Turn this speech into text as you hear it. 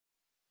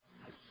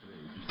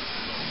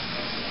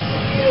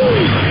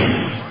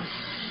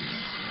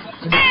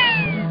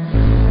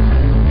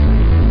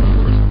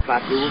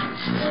Club,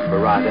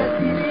 Parada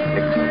e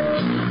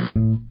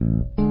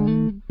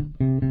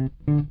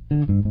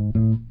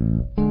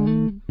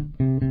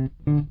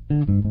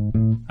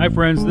Hi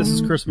friends, this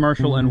is Chris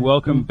Marshall and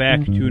welcome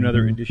back to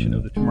another edition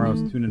of the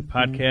TwoMorrows Tune-In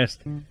Podcast.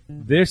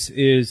 This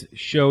is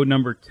show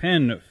number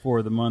 10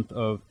 for the month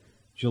of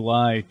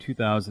July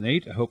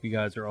 2008. I hope you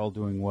guys are all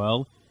doing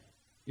well.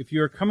 If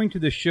you are coming to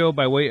the show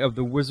by way of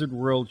the Wizard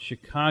World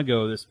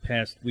Chicago this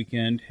past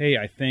weekend, hey,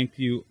 I thank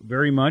you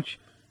very much.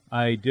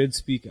 I did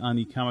speak on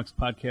the comics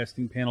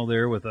podcasting panel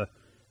there with a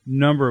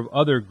number of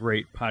other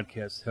great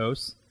podcast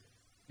hosts.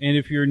 And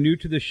if you're new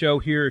to the show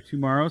here at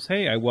TwoMorrows,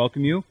 hey, I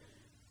welcome you.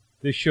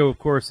 This show, of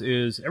course,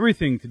 is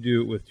everything to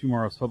do with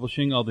TwoMorrows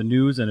Publishing, all the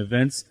news and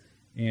events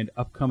and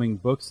upcoming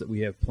books that we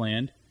have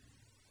planned.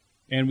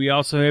 And we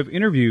also have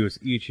interviews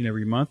each and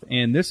every month,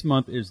 and this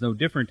month is no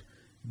different.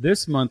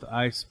 This month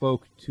I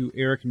spoke to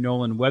Eric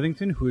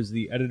Nolen-Weathington, who is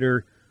the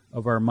editor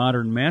of our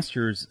Modern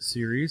Masters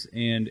series,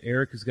 and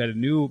Eric has got a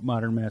new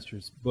Modern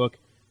Masters book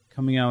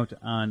coming out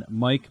on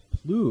Mike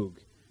Plug.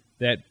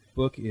 That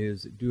book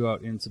is due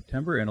out in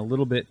September, and a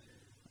little bit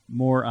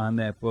more on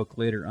that book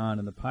later on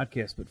in the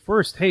podcast. But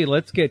first, hey,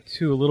 let's get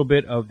to a little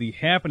bit of the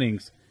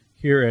happenings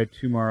here at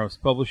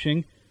TwoMorrows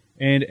Publishing.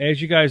 And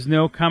as you guys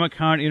know,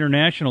 Comic-Con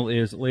International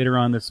is later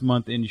on this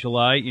month in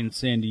July in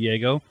San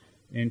Diego,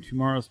 and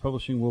TwoMorrows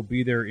Publishing will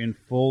be there in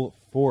full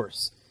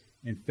force.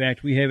 In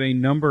fact, we have a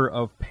number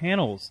of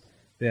panels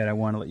that I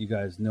want to let you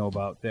guys know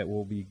about that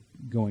will be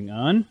going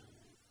on.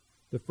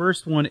 The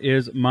first one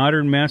is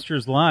Modern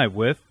Masters Live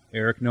with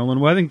Eric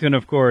Nolen-Weathington,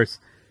 of course.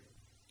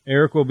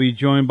 Eric will be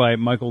joined by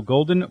Michael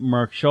Golden,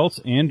 Mark Schultz,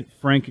 and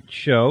Frank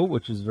Cho,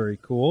 which is very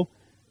cool.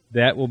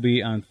 That will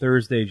be on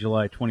Thursday,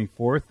 July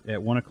 24th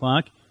at 1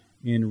 o'clock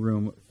in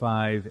room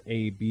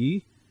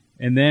 5AB.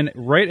 And then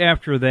right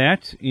after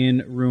that,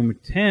 in room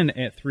 10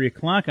 at 3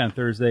 o'clock on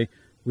Thursday,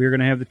 we're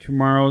going to have the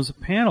TwoMorrows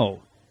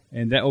panel.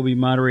 And that will be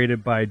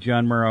moderated by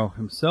John Murrow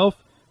himself,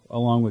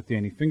 along with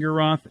Danny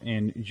Fingerroth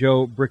and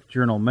Joe Brick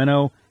Journal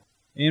Menno.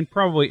 And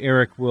probably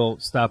Eric will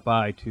stop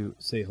by to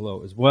say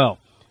hello as well.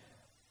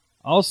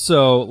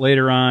 Also,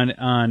 later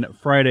on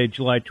Friday,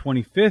 July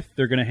 25th,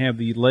 they're going to have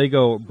the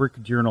Lego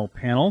Brick Journal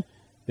panel.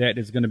 That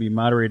is going to be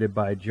moderated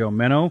by Joe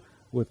Menno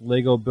with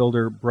Lego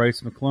builder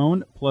Bryce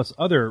McClone, plus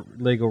other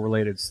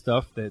Lego-related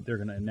stuff that they're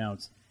going to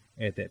announce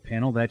at that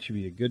panel. That should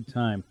be a good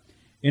time.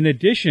 In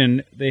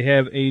addition, they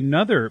have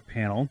another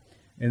panel,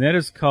 and that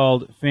is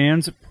called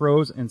Fans,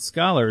 Pros, and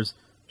Scholars,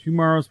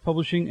 TwoMorrows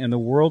Publishing and the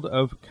World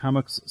of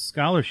Comics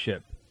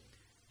Scholarship.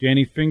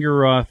 Danny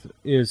Fingerroth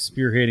is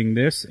spearheading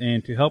this,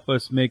 and to help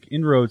us make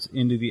inroads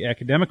into the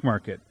academic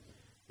market.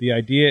 The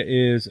idea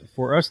is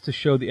for us to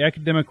show the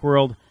academic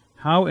world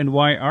how and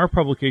why our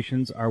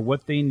publications are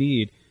what they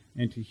need,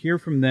 and to hear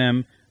from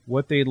them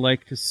what they'd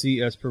like to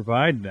see us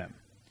provide them.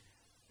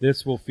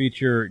 This will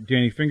feature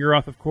Danny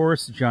Fingerroth, of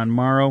course, John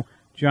Morrow,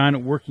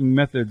 John Working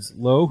Methods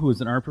Lowe, who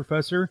is an art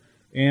professor,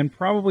 and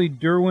probably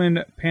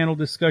Derwin Panel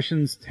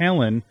Discussions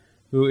Talon,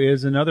 who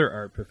is another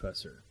art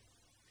professor.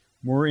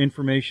 More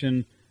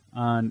information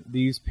on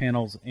these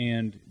panels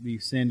and the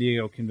San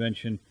Diego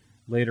convention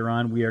later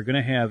on. We are going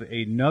to have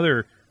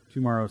another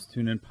TwoMorrows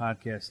Tune-In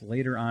podcast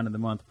later on in the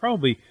month,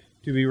 probably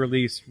to be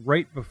released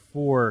right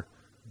before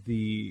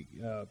the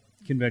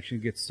convention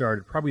gets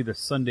started, probably the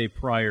Sunday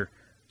prior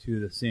to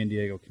the San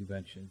Diego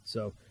convention.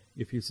 So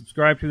if you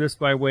subscribe to this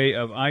by way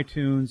of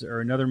iTunes or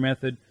another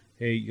method,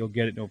 hey, you'll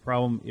get it no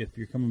problem. If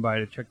you're coming by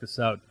to check this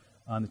out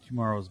on the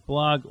TwoMorrows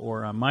blog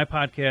or on my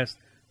podcast,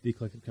 The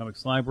Eclectic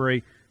Comics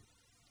Library,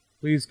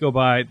 please go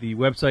by the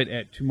website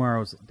at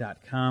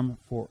twomorrows.com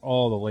for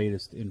all the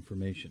latest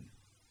information.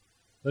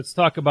 Let's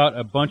talk about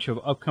a bunch of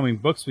upcoming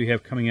books we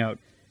have coming out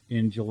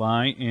in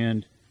July.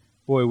 And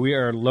boy, we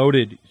are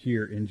loaded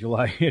here in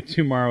July at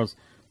TwoMorrows.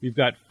 We've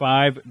got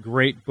 5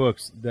 great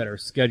books that are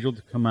scheduled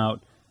to come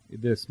out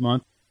this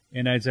month.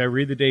 And as I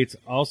read the dates,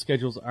 all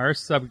schedules are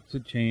subject to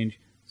change.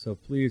 So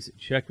please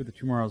check with the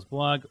TwoMorrows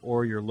blog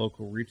or your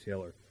local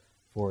retailer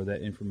for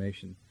that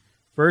information.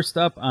 First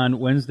up, on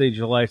Wednesday,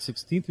 July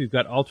 16th, we've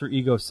got Alter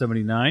Ego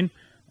 79.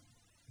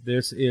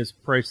 This is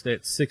priced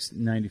at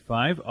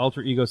 $6.95.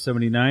 Alter Ego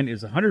 79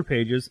 is 100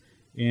 pages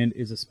and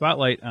is a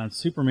spotlight on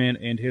Superman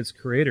and his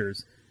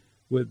creators,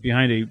 with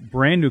behind a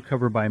brand new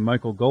cover by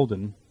Michael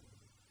Golden,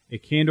 a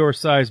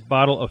Candor-sized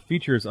bottle of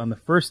features on the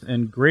first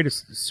and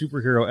greatest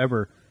superhero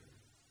ever,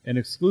 an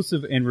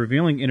exclusive and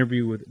revealing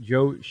interview with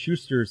Joe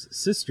Shuster's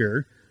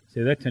sister,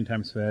 say that 10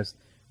 times fast,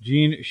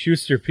 Jean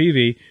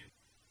Shuster-Peavy,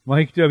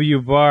 Mike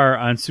W. Barr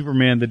on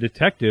Superman the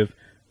Detective,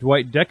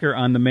 Dwight Decker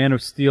on the Man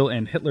of Steel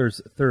and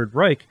Hitler's Third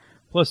Reich,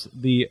 plus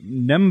the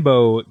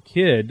Nembo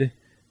Kid,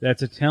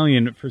 that's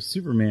Italian for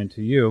Superman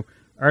to you,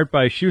 art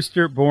by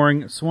Shuster,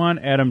 Boring, Swan,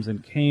 Adams,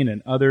 and Kane,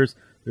 and others.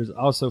 There's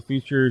also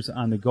features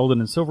on the Golden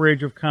and Silver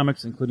Age of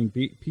comics, including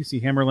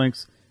PC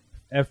Hammerlink's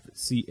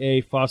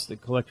FCA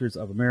Fawcett Collectors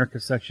of America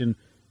section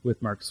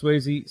with Mark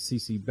Swayze,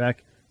 C.C.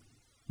 Beck,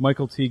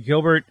 Michael T.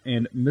 Gilbert,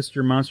 and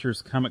Mr.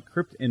 Monster's Comic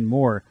Crypt, and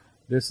more.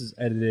 This is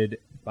edited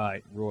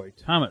by Roy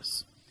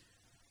Thomas.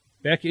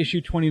 Back issue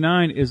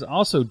 29 is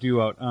also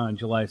due out on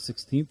July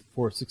 16th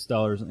for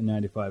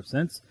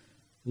 $6.95.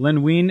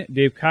 Len Wein,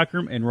 Dave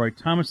Cockrum, and Roy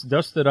Thomas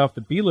dusted off the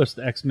B-list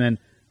X-Men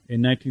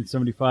in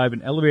 1975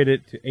 and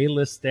elevated it to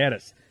A-list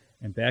status.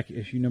 And back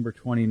issue number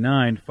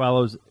 29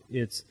 follows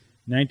its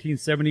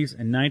 1970s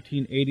and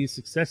 1980s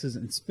successes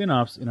and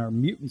spin-offs in our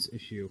Mutants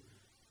issue.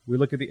 We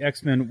look at the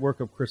X-Men work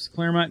of Chris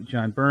Claremont,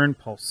 John Byrne,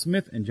 Paul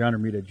Smith, and John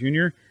Romita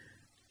Jr.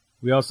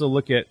 We also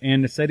look at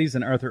Ann Nessetti's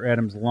and Arthur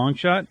Adams'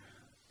 Longshot,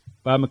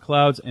 Bob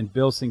McLeod's and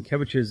Bill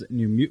Sienkiewicz's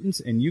New Mutants,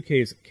 and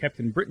UK's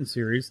Captain Britain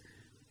series,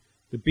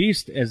 The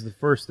Beast as the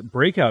first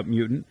breakout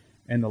mutant,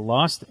 and the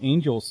Lost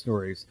Angel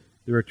stories,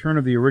 the return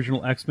of the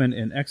original X-Men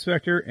in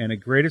X-Factor, and a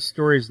greatest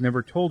stories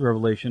never told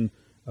revelation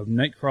of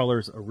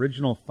Nightcrawler's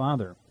original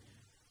father.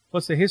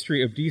 Plus a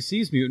history of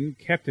DC's mutant,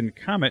 Captain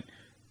Comet,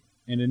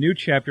 and a new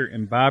chapter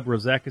in Bob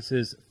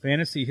Rozakis'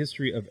 fantasy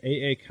history of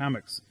AA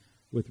Comics,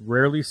 with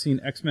rarely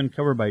seen X-Men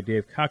cover by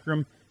Dave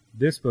Cockrum.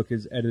 This book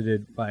is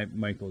edited by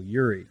Michael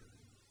Urey.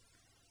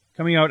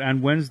 Coming out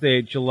on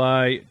Wednesday,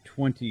 July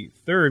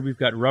 23rd, we've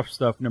got Rough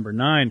Stuff number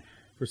 9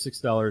 for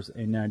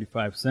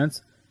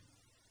 $6.95.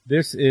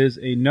 This is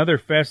another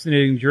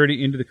fascinating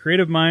journey into the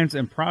creative minds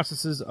and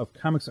processes of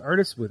comics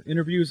artists with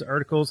interviews,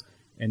 articles,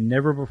 and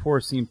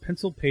never-before-seen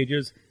pencil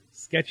pages,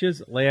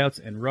 sketches, layouts,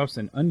 and roughs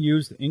and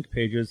unused ink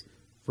pages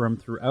from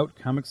throughout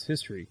comics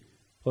history,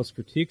 plus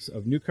critiques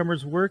of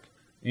newcomers' work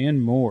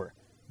and more.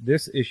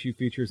 This issue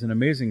features an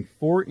amazing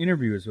 4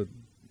 interviews with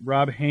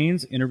Rob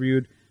Haynes,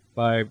 interviewed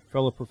by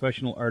fellow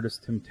professional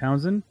artist Tim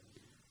Townsend,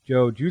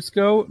 Joe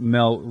Jusko,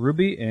 Mel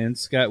Ruby, and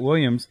Scott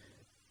Williams,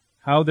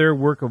 how their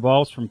work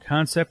evolves from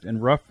concept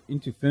and rough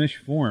into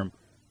finished form.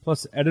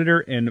 Plus,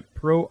 editor and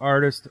pro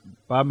artist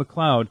Bob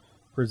McLeod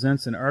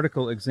presents an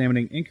article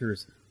examining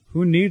inkers.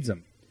 Who needs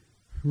them?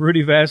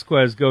 Rudy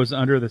Vasquez goes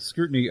under the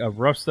scrutiny of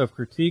Rough Stuff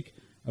critique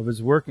of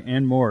his work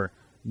and more.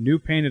 New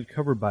painted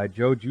cover by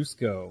Joe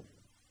Jusko.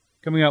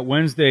 Coming out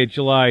Wednesday,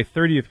 July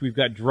 30th, we've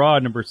got Draw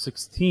number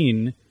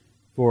 16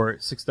 for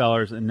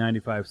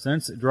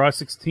 $6.95. Draw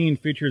 16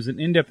 features an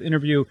in-depth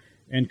interview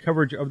and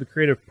coverage of the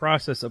creative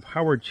process of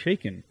Howard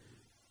Chaykin,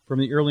 from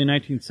the early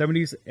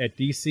 1970s at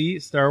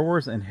DC, Star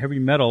Wars, and heavy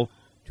metal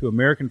to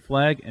American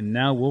Flag and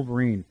now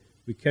Wolverine.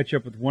 We catch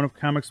up with one of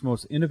comics'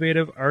 most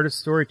innovative artist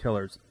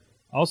storytellers.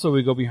 Also,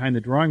 we go behind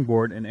the drawing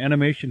board and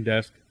animation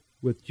desk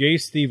with Jay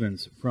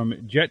Stevens, from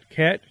Jet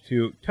Cat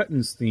to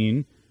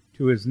Tuttenstein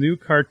to his new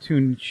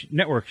Cartoon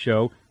Network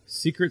show,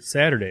 Secret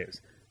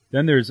Saturdays.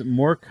 Then there's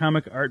more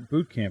comic art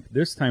boot camp,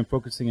 this time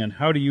focusing on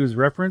how to use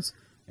reference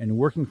and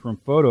working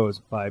from photos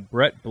by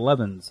Brett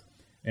Blevins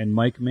and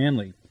Mike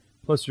Manley,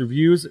 plus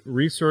reviews,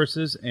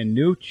 resources, and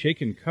new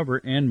Chaykin cover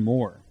and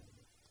more.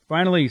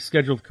 Finally,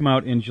 scheduled to come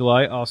out in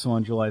July, also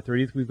on July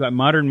 30th, we've got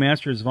Modern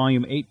Masters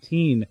Volume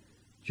 18,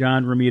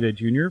 John Romita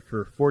Jr.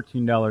 for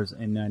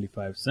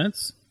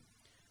 $14.95.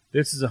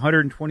 This is a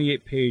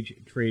 128-page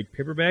trade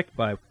paperback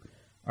by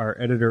our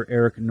editor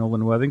Eric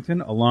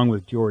Nolen-Weathington, along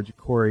with George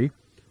Corey.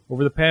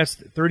 Over the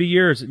past 30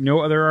 years, no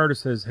other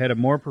artist has had a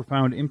more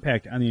profound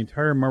impact on the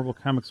entire Marvel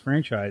Comics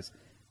franchise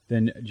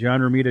than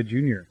John Romita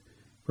Jr.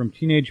 From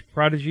teenage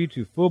prodigy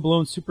to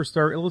full-blown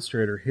superstar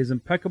illustrator, his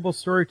impeccable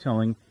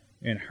storytelling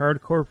and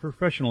hardcore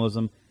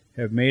professionalism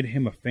have made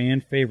him a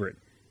fan favorite.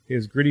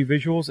 His gritty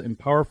visuals and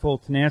powerful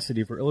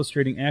tenacity for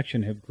illustrating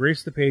action have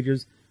graced the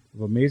pages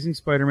of Amazing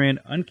Spider-Man,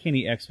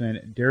 Uncanny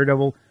X-Men,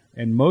 Daredevil,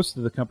 and most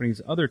of the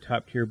company's other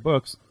top-tier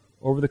books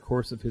over the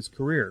course of his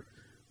career.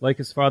 Like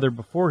his father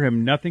before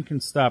him, nothing can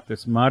stop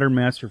this modern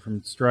master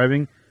from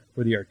striving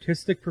for the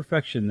artistic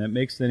perfection that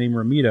makes the name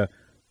Romita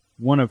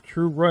one of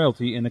true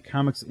royalty in the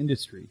comics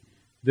industry.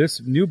 This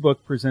new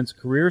book presents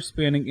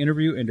career-spanning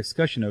interview and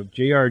discussion of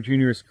J.R.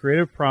 Jr.'s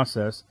creative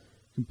process,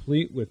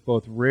 complete with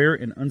both rare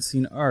and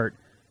unseen art,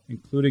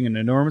 including an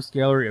enormous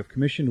gallery of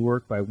commissioned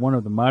work by one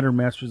of the modern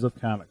masters of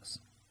comics.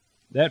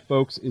 That,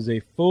 folks, is a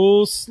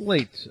full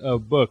slate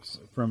of books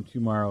from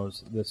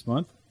TwoMorrows this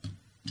month.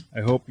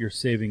 I hope you're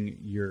saving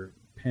your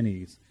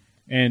pennies.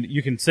 And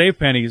you can save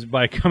pennies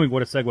by coming,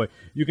 what a segue.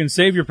 You can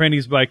save your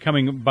pennies by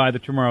coming by the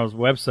TwoMorrows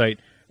website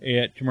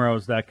at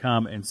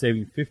TwoMorrows.com and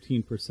saving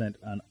 15%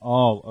 on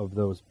all of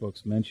those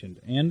books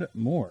mentioned and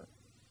more.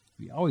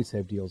 We always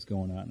have deals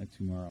going on at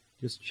TwoMorrows.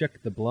 Just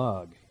check the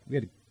blog. We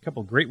had a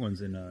couple great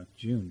ones in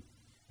June.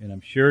 And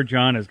I'm sure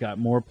John has got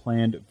more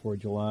planned for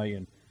July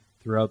and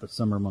throughout the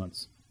summer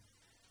months.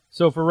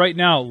 So for right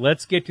now,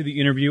 let's get to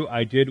the interview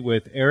I did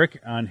with Eric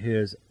on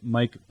his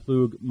Mike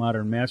Plug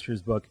Modern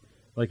Masters book.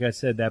 Like I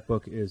said, that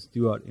book is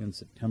due out in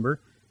September,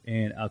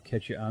 and I'll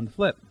catch you on the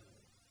flip.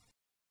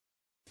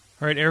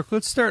 All right, Eric,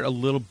 let's start a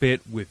little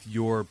bit with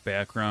your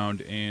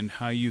background and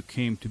how you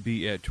came to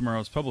be at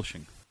TwoMorrows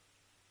Publishing.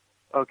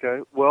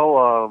 Okay,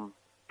 well,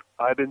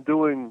 I've been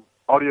doing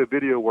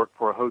audio-video work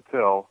for a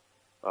hotel,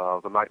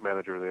 the night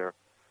manager there,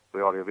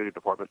 the audio-video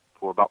department,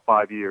 for about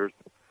 5 years.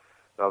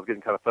 I was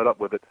getting kind of fed up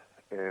with it,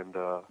 and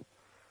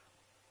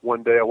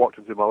one day I walked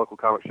into my local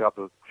comic shop,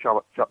 the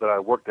shop that I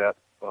worked at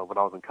when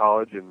I was in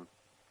college, and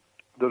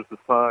noticed a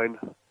sign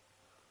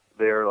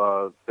there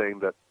saying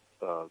that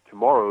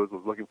TwoMorrows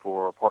was looking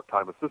for a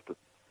part-time assistant.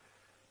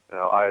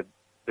 Now, I had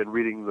been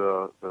reading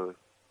the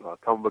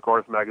Comic Book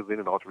Artist magazine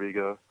and Alter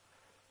Ego,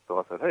 so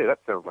I said, hey, that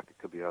sounds like it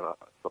could be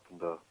something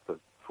to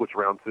switch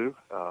around to.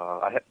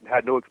 I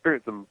had no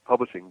experience in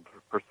publishing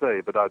per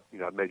se, but I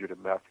majored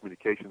in mass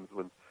communications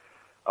when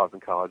I was in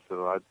college,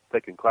 so I'd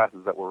taken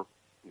classes that were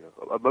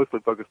mostly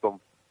focused on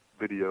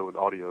video and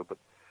audio, but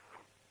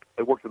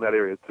I worked in that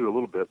area too a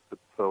little bit. But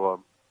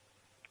so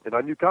and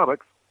I knew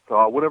comics, so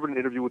I went over to an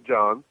interview with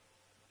John,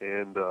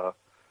 and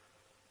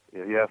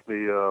he asked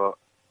me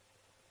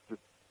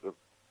just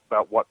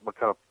about what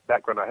kind of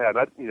background I had.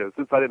 And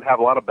since I didn't have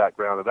a lot of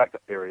background in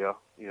that area,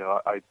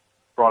 I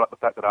brought up the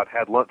fact that I'd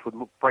had lunch with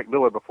Frank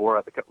Miller before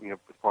at the as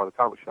part of the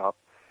comic shop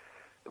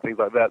and things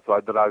like that. So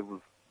that I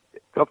was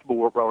comfortable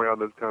working around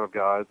those kind of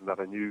guys, and that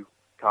I knew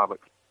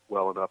comics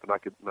well enough, and I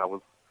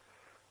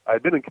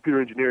had been in computer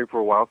engineering for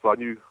a while, so I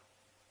knew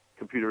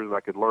computers, and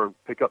I could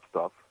pick up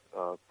stuff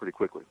pretty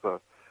quickly.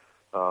 So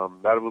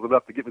that was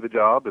enough to get me the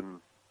job, and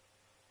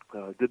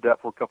did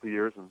that for a couple of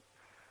years. And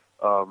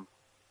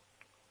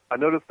I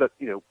noticed that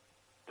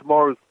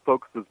TwoMorrows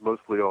focuses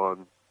mostly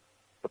on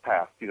the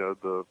past. We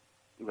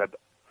had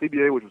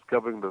CBA, which was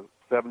covering the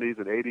 70s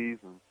and 80s,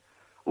 and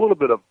a little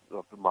bit of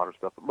the modern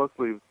stuff, but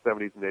mostly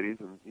 70s and 80s.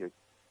 And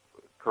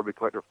Kirby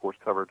Collector, of course,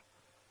 covered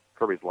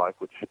Kirby's life,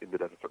 which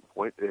ended at a certain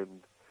point,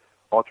 and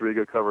Alter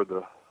Ego covered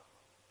the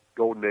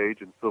Golden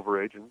Age and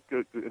Silver Age and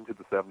into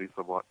the 70s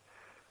somewhat.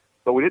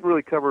 But we didn't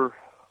really cover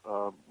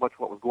much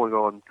what was going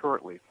on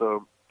currently.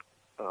 So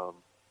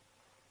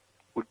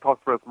we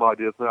talked about some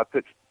ideas, and I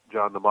pitched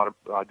John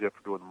the idea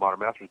for doing the Modern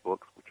Masters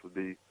books, which would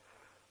be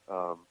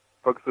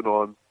focusing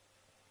on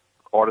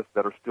artists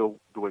that are still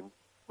doing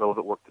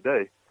relevant work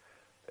today,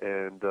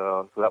 and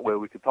so that way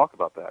we could talk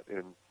about that.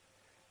 And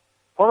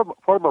part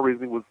of my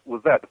reasoning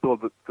was that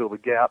to fill the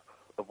gap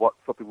of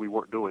something we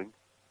weren't doing,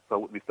 so I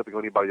wouldn't be stepping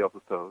on anybody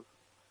else's toes.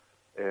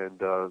 And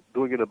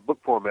doing it in a book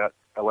format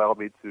allowed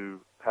me to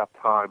have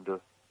time to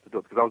do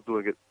it, because I was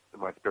doing it in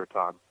my spare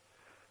time.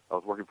 I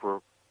was working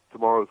for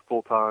TwoMorrows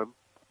full time,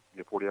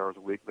 40 hours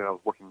a week. Now I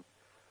was working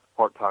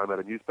part time at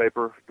a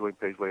newspaper doing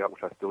page layout,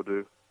 which I still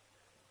do.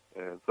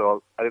 And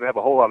so I didn't have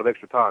a whole lot of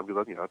extra time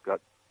because I've got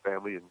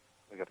family and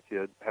I got a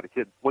kid. I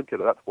had one kid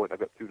at that point. I've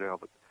got two now,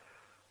 but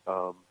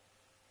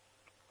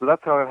so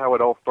that's how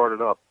it all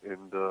started up.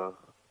 And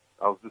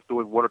I was just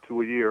doing one or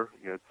two a year,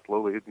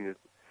 slowly,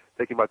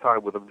 taking my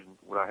time with them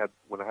when I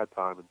had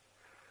time and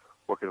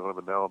working on them.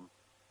 And now I'm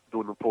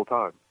doing them full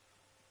time.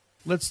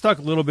 Let's talk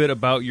a little bit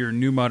about your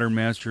New Modern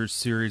Masters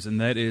series, and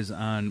that is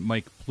on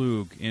Mike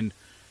Plug. And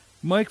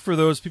Mike, for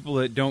those people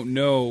that don't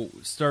know,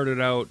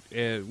 started out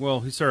he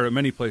started at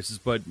many places,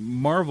 but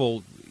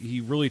Marvel,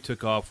 he really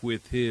took off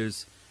with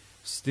his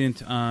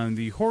stint on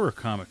the horror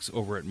comics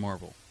over at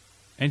Marvel.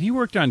 And he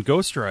worked on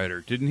Ghost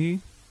Rider, didn't he?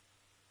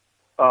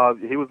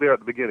 He was there at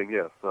the beginning,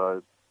 yes.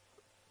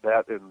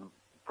 That and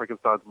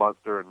Frankenstein's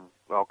Monster and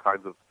all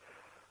kinds of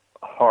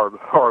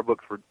horror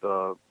books for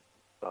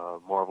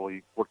Marvel.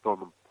 He worked on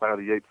the Planet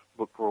of the Apes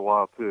book for a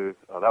while too.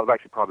 That was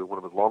actually probably one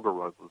of his longer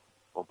runs was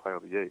on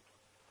Planet of the Apes.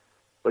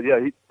 But yeah,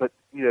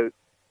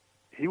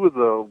 he was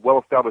a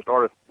well-established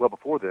artist well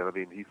before then. I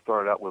mean, he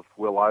started out with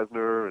Will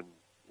Eisner and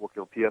worked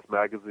on PS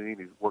Magazine.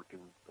 He's worked in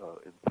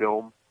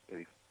film, and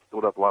he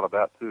still does a lot of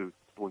that too,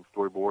 doing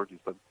storyboards. He's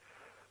done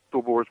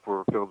storyboards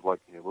for films like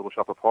Little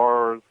Shop of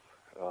Horrors,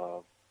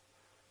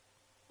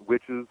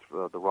 Witches,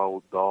 the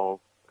Roald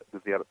Dahl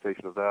Disney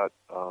adaptation of that,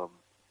 and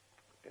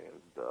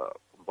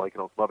I'm blanking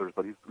on some others,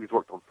 but he's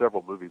worked on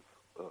several movies.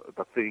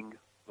 The Thing,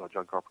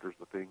 John Carpenter's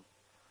The Thing.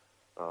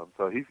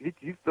 So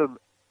he's done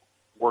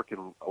work in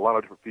a lot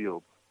of different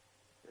fields.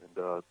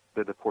 And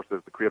then, of course,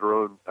 there's the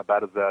creator-owned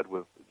Abadazad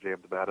with J.M.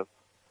 DeMatteis,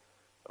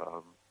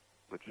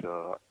 which,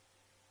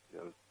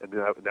 and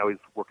now he's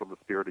working on The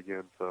Spirit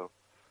again. So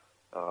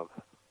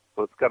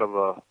it's kind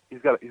of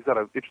he's got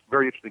a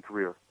very interesting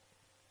career.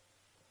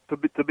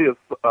 To be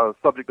a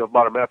subject of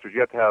Modern Masters, you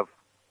have to have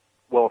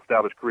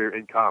well-established career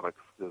in comics,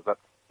 because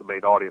that's the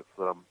main audience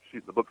that I'm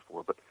shooting the books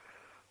for. But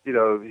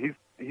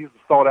he's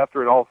sought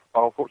after in all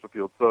sorts of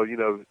fields. So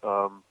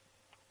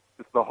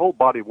it's the whole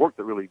body of work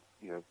that really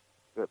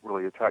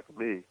attracts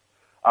me.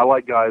 I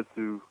like guys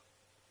who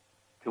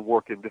can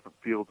work in different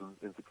fields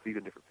and succeed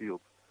in different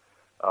fields.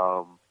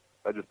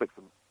 That just makes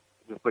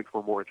for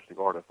a more interesting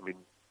artist. I mean,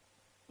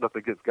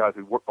 nothing against guys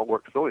who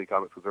work solely in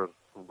comics, because there's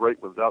some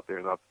great ones out there,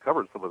 and I've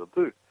covered some of them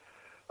too.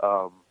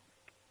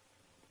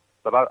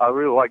 But I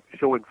really like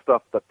showing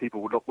stuff that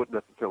people wouldn't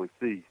necessarily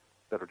see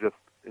that are just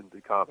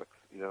into comics,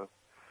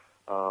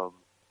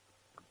 So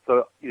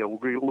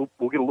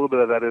we'll get a little bit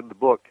of that in the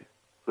book,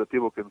 so that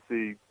people can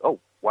see, oh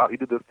wow, he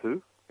did this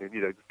too, and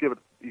just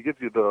he gives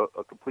you the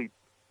complete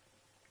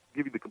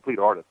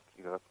artist.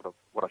 That's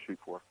what I shoot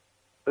for.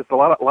 It's a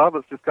lot of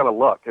it's just kind of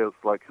luck. It's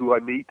like who I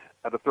meet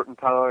at a certain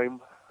time,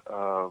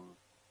 or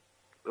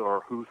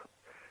who's.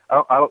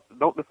 I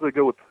don't necessarily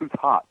go with who's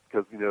hot,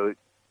 because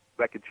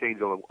that could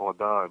change on a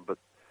dime. But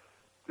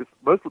just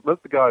most of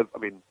the guys. I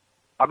mean,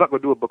 I'm not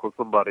going to do a book on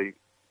somebody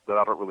that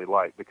I don't really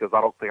like, because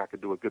I don't think I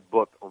could do a good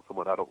book on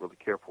someone I don't really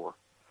care for.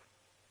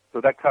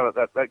 So that kind of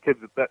that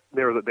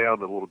narrows it down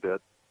a little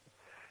bit.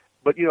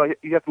 But you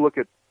have to look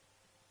at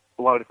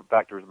a lot of different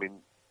factors. I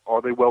mean,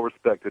 are they well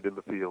respected in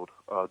the field?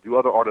 Do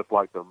other artists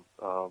like them?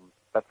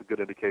 That's a good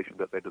indication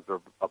that they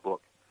deserve a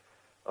book.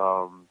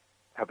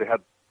 Have they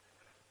had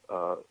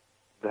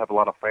they have a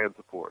lot of fan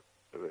support?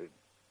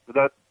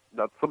 Now,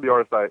 some of the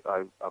artists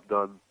I've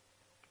done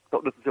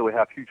don't necessarily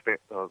have huge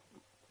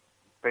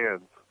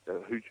fans,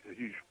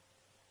 huge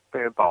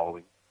fan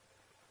following,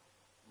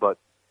 but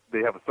they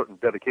have a certain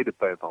dedicated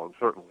fan following,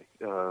 certainly.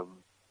 So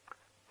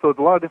there's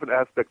a lot of different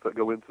aspects that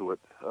go into it,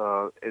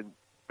 and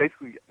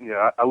basically,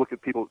 I look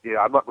at people.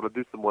 I'm not going to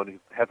do someone who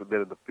hasn't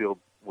been in the field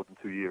more than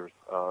 2 years.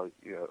 I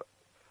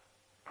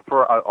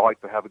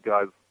like to have the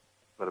guys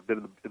that have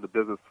been in the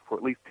business for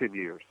at least 10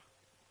 years,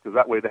 because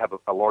that way they have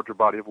a larger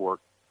body of work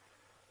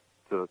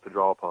to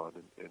draw upon,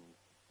 and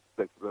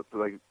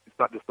it's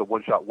not just a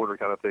one-shot wonder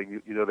kind of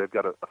thing. They've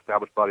got an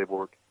established body of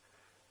work,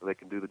 and they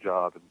can do the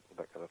job, and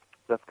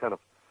that's kind of.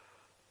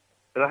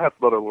 And I have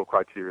some other little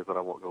criteria that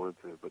I won't go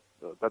into, but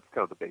that's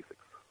kind of the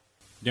basics.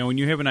 Now, when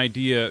you have an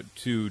idea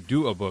to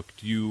do a book,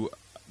 do you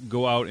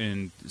go out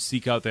and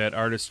seek out that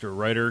artist or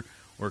writer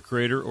or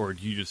creator, or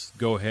do you just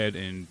go ahead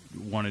and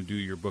want to do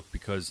your book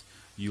because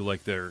you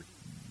like their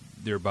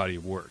body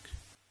of work?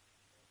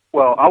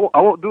 Well,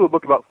 I won't do a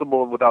book about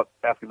someone without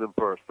asking them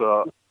first,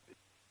 because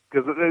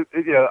the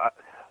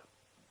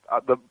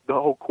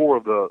whole core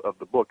of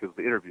the book is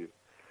the interview.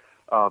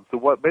 So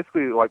what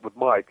basically, like with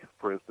Mike,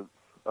 for instance,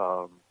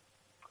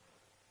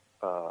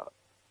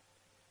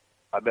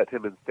 I met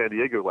him in San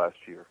Diego last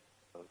year.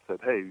 I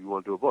said, "Hey, you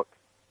want to do a book?"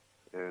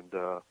 And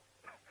I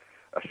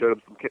showed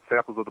him some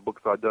samples of the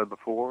books I'd done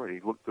before, and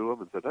he looked through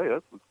them and said, "Hey,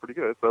 that looks pretty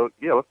good. So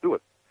yeah, let's do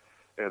it."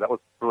 And that was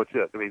pretty much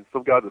it. I mean,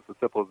 some guys it's as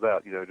simple as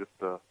that.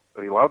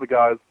 A lot of the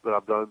guys that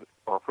I've done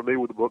are familiar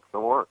with the books,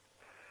 some aren't.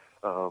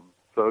 So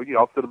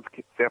I'll send them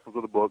samples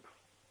of the books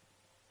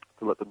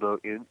to let them know.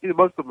 And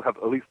most of them have,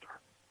 at least,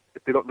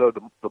 if they don't know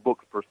the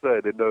books per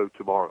se, they know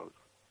TwoMorrows,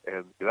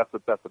 and that's a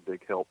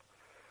big help,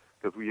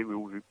 because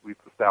we've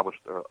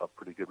established a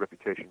pretty good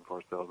reputation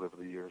for ourselves over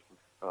the years.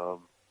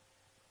 So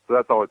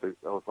that's always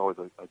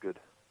a good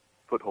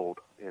foothold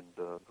in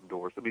some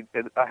doors. I mean,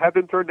 and I have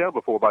been turned down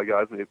before by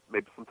guys.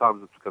 Maybe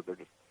sometimes it's because they're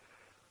just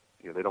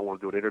they don't want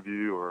to do an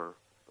interview, or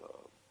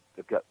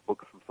they've got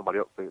books from somebody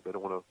else. They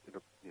don't want to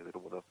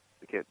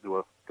they can't do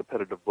a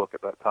competitive book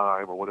at that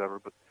time or whatever.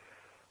 But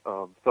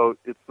so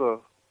it's an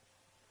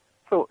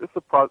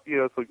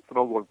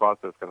ongoing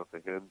process kind of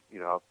thing. And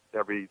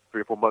every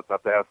 3 or 4 months I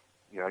have to ask.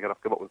 I got to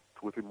come up with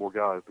 2 or 3 more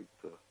guys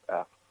to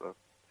ask. So.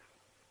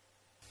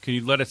 Can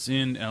you let us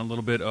in on a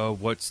little bit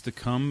of what's to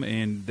come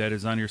and that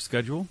is on your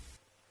schedule?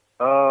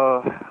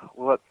 Well,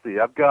 let's see.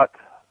 I've got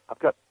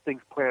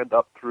things planned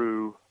up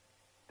through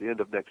the end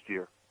of next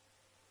year.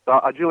 So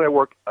I generally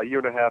work a year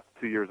and a half,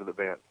 2 years in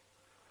advance.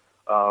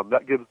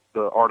 That gives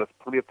the artist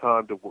plenty of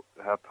time to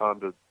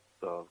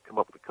come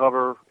up with a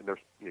cover, and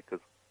because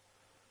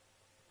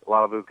a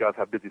lot of those guys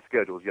have busy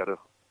schedules. You got to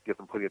give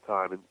them plenty of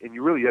time, and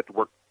you really have to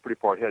work pretty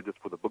far ahead just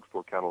for the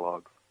bookstore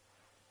catalogs.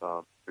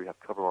 Where you have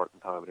cover art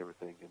and time and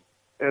everything,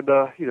 and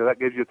that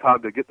gives you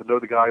time to get to know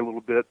the guy a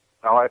little bit.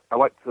 I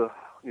like to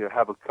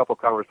have a couple of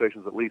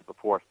conversations at least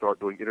before I start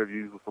doing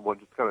interviews with someone,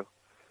 just kind of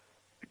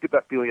get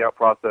that feeling out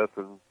process,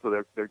 and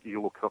so you're a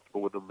little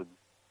comfortable with them, and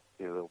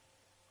they'll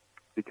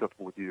be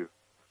comfortable with you.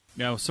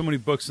 Now, so many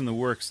books in the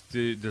works.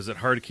 Does it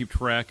hard to keep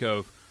track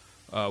of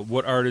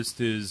what artist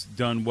has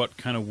done what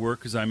kind of work?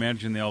 Because I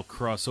imagine they all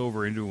cross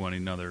over into one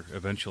another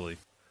eventually.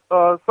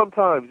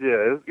 Sometimes,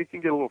 yeah, it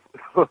can get a little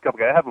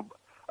complicated.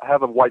 I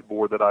have a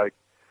whiteboard that I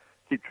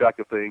keep track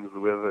of things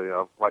with.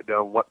 Write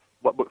down what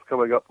book's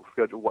coming up,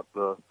 schedule what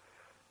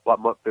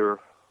month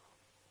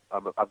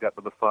I've got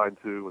them assigned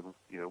to,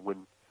 and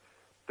when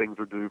things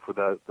are due for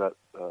that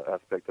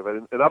aspect of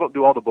it. And I don't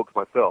do all the books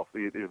myself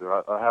either.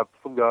 I have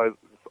some guys.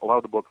 A lot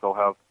of the books I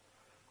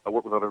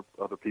work with other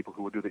people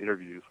who will do the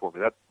interviews for me.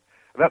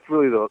 That's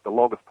really the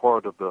longest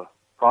part of the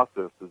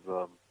process is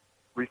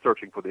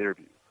researching for the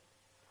interviews.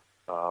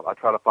 I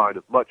try to find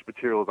as much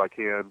material as I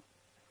can,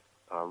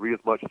 read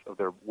as much of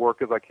their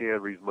work as I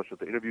can, read as much of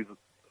the interviews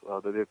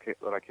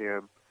that I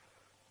can.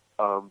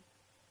 And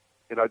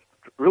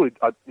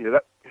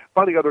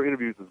finding other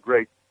interviews is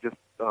great. Just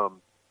so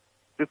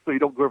you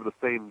don't go over the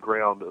same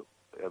ground as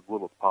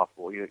little as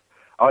possible.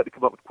 I like to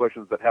come up with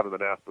questions that haven't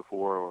been asked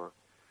before, or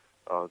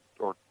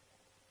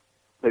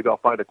maybe I'll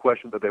find a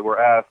question that they were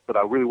asked, but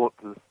I really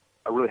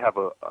have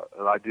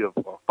an idea of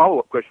a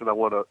follow-up question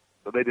that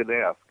they didn't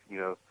ask.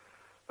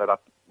 That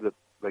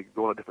they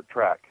go on a different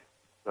track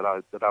that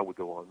I would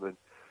go on. And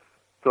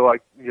so I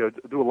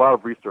do a lot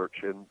of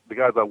research, and the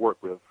guys I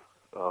work with,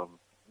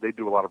 they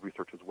do a lot of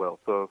research as well.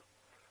 So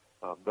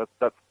that's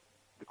the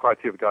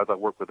criteria of the guys I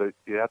work with.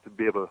 You have to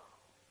be able to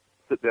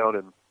sit down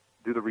and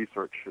do the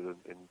research, and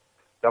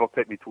that'll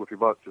take me 2 or 3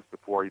 months just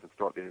before I even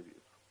start the interviews.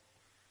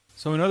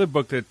 So another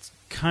book that's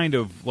kind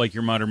of like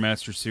your Modern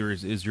Master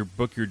series is your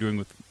book you're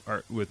doing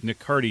with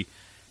Nick Hardy,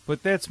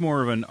 But that's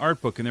more of an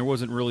art book, and there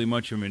wasn't really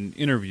much of an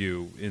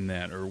interview in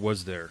that, or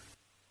was there?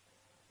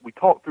 We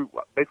talked through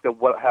basically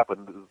what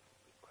happened. Is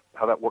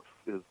how that works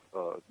is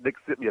Nick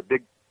sent me a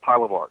big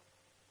pile of art,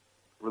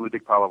 really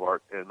big pile of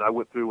art, and I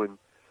went through and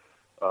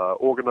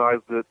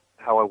organized it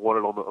how I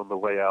wanted on the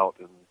layout,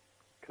 and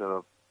kind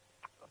of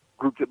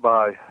grouped it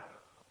by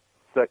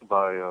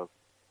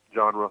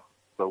genre.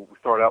 So we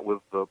start out with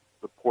the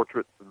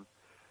portraits and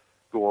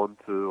go on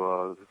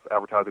to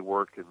advertising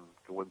work and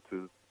go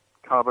into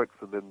comics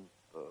and then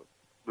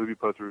movie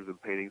posters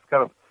and paintings.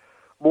 Kind of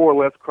more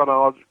or less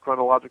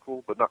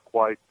chronological, but not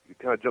quite. It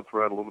kind of jumps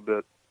around a little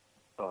bit.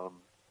 And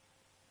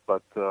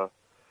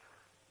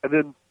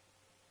then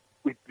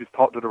we just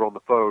talked to her on the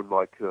phone,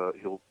 like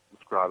he'll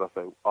describe.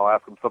 I'll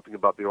ask him something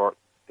about the art,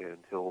 and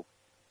he'll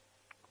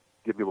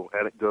give me a little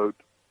anecdote.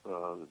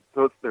 So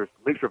there's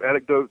a mixture of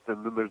anecdotes,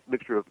 and then there's a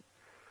mixture of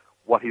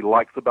what he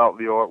likes about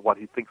the art, what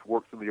he thinks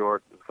works in the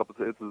art. There's a couple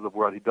of instances of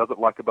what he doesn't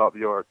like about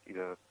the art.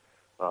 Because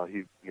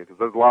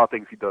there's a lot of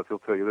things he does. He'll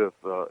tell you this: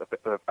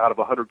 if out of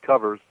 100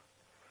 covers,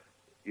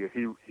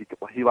 he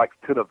likes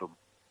 10 of them.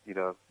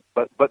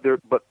 But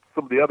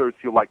some of the others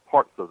he'll like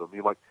parts of them.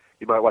 He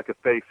might like a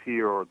face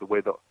here, or the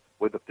way the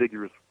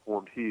figure is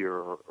formed here,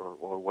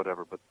 or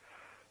whatever. But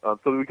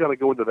so we kind of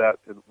go into that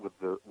with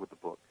the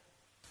book.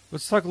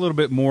 Let's talk a little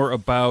bit more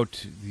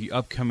about the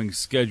upcoming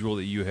schedule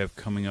that you have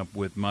coming up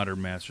with Modern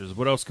Masters.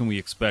 What else can we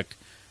expect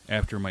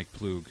after Mike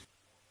Ploog?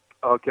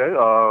 Okay,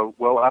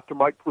 well, after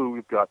Mike Ploog,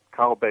 we've got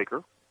Kyle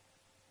Baker,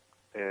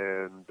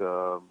 and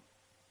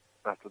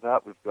after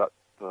that, we've got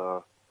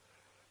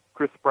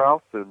Chris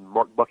Sprouse and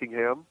Mark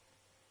Buckingham,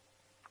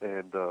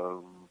 and I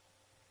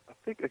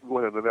think I can go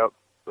ahead and announce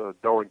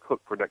Darwin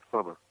Cook for next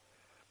summer.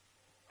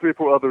 3 or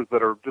 4 others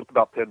that are just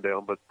about pinned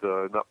down, but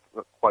not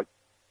quite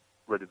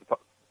ready to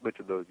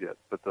mention those yet.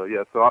 But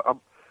yeah, so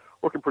I'm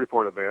working pretty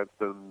far in advance,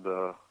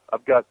 and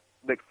I've got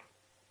next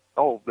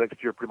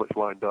year pretty much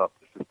lined up.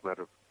 It's just a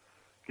matter of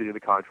getting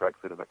the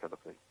contracts in and that kind of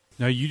thing.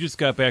 Now, you just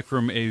got back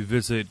from a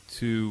visit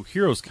to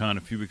Heroes Con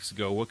a few weeks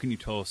ago. What can you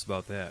tell us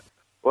about that?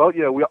 Well,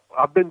 yeah,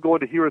 I've been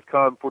going to Heroes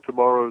Con for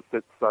TwoMorrows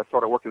since I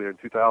started working there in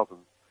 2000.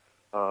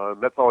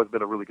 And that's always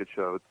been a really good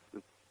show.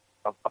 It's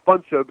a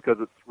fun show because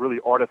it's really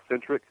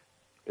artist-centric.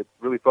 It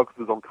really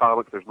focuses on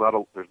comics. There's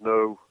no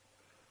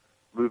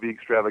movie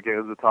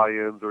extravaganza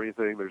tie-ins or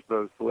anything. There's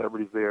no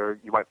celebrities there.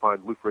 You might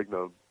find Lou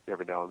Ferrigno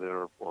every now and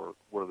then, or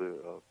one of the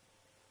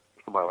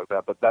somebody like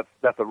that. But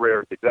that's a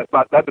rare thing.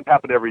 That doesn't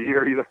happen every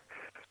year either.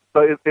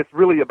 So it's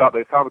really about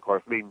the comic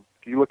artists. I mean,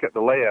 if you look at the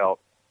layout,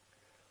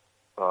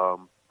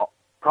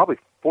 probably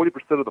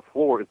 40% of the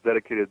floor is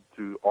dedicated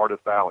to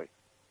Artist Alley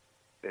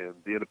and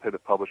the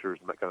independent publishers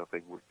and that kind of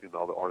thing, and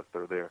all the artists that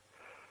are there.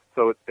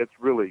 So it's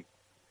really,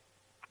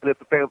 and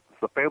it's a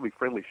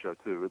family-friendly show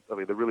too.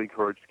 They really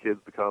encourage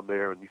kids to come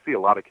there, and you see a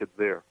lot of kids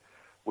there,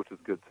 which is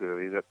good too. I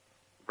mean, that's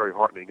very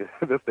heartening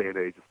in this day and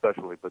age,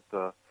 especially. But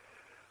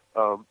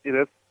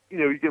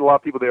you get a lot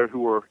of people there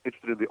who are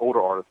interested in the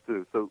older artists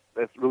too. So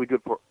that's really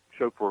good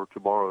show for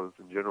TwoMorrows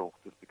in general,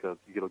 just because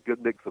you get a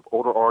good mix of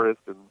older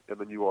artists and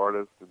the new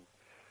artists, and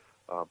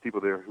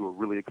people there who are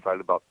really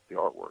excited about the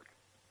artwork.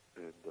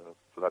 And so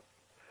that's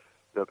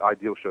the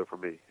ideal show for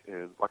me.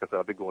 And like I said,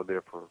 I've been going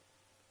there for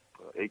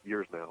 8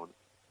 years now, and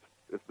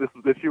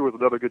this year was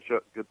another good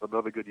show,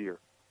 another good year.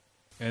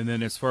 And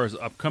then, as far as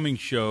upcoming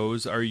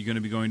shows, are you going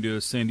to be going to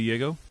San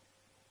Diego?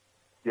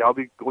 Yeah, I'll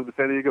be going to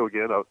San Diego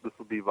again. This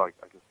will be like,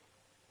 I guess,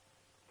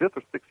 5th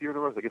or 6th year in a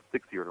row. I guess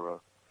 6th year in a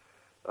row.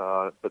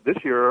 But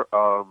this year,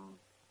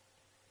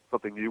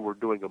 something new. We're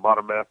doing a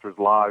Modern Masters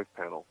live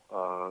panel,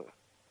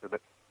 and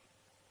that's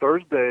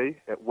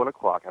Thursday at 1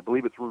 o'clock. I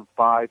believe it's room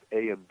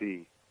 5A and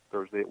B.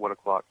 Thursday at 1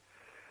 o'clock,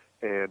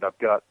 and I've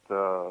got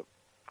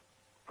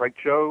Frank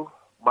Cho,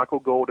 Michael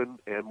Golden,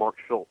 and Mark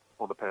Schultz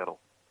on the panel.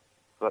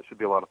 So that should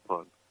be a lot of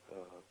fun.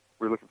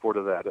 We're looking forward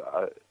to that.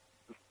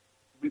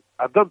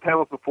 I've done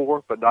panels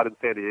before, but not in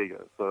San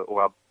Diego. So,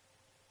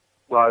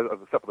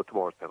 except for the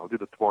TwoMorrows panel. I do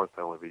the TwoMorrows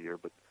panel every year,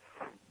 but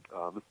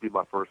this will be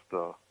my first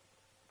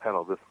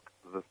panel of this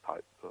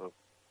type. So,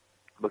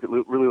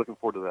 really looking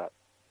forward to that.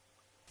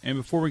 And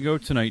before we go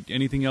tonight,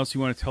 anything else you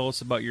want to tell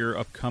us about your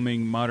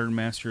upcoming Modern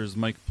Masters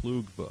Mike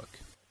Ploog book?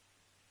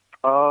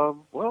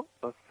 Well,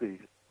 let's see.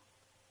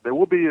 There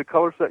will be a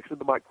color section in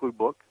the Mike Ploog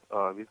book.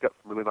 He's got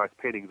some really nice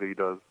paintings that he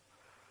does.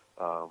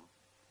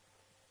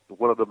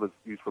 One of them is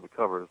used for the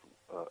cover. It's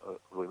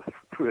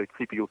really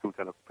creepy-looking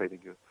kind of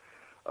painting.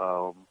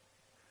 Other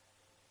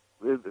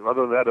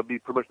than that, it'll be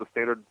pretty much the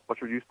standard,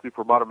 what you're used to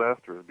for Modern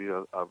Master. It'll be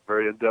a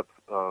very in-depth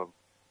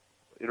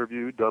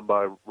interview done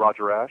by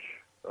Roger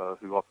Ashe,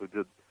 who also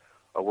did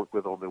work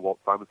with on the Walt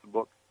Simonson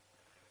book,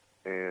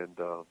 and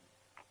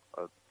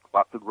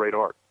lots of great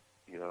art.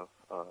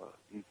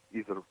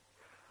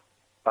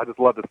 I just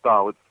love the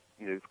style.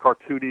 It's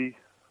cartoony,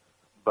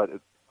 but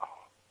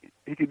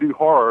he can do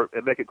horror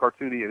and make it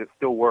cartoony, and it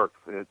still works.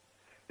 And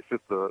it's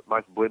just a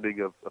nice blending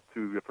of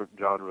 2 different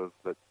genres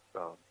that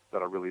I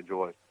really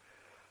enjoy,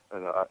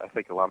 and I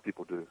think a lot of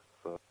people do.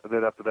 So, and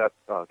then after that,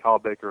 Kyle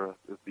Baker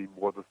is the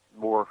more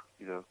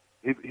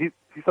he's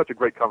such a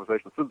great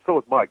conversation. So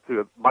is Mike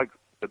too.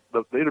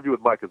 The interview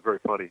with Mike is very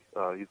funny.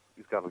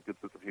 He's got a good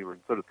sense of humor,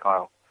 and so does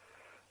Kyle.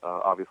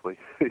 Obviously,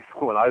 he's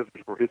one I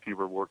for his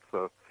humor work.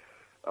 So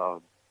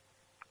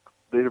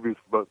the interviews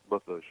for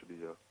both of those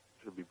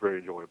should be very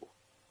enjoyable.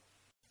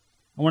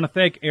 I want to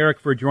thank Eric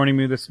for joining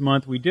me this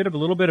month. We did have a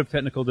little bit of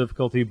technical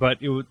difficulty, but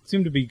it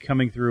seemed to be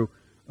coming through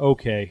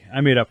okay.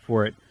 I made up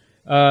for it.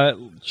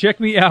 Check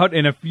me out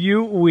in a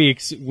few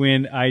weeks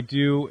when I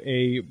do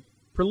a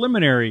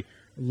preliminary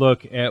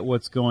look at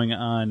what's going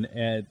on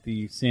at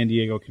the San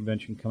Diego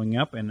convention coming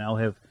up, and I'll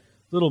have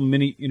little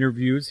mini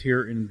interviews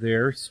here and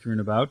there strewn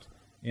about,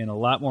 and a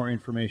lot more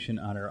information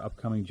on our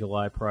upcoming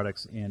July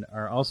products and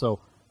our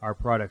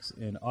products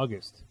in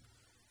August.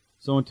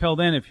 So until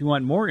then, if you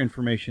want more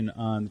information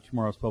on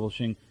TwoMorrows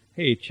Publishing,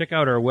 hey, check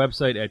out our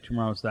website at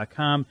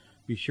TwoMorrows.com.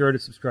 Be sure to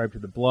subscribe to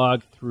the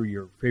blog through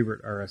your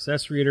favorite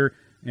RSS reader,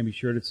 and be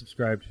sure to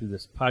subscribe to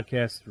this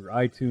podcast through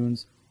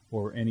iTunes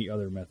or any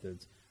other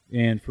methods.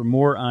 And for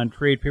more on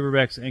trade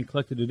paperbacks and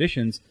collected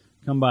editions,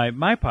 come by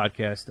my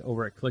podcast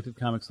over at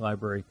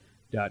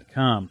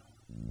CollectiveComicsLibrary.com.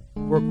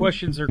 For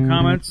questions or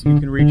comments, you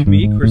can reach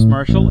me, Chris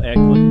Marshall, at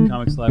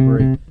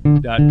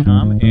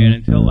CollectiveComicsLibrary.com. And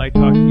until I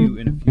talk to you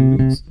in a few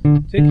weeks,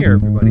 take care,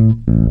 everybody.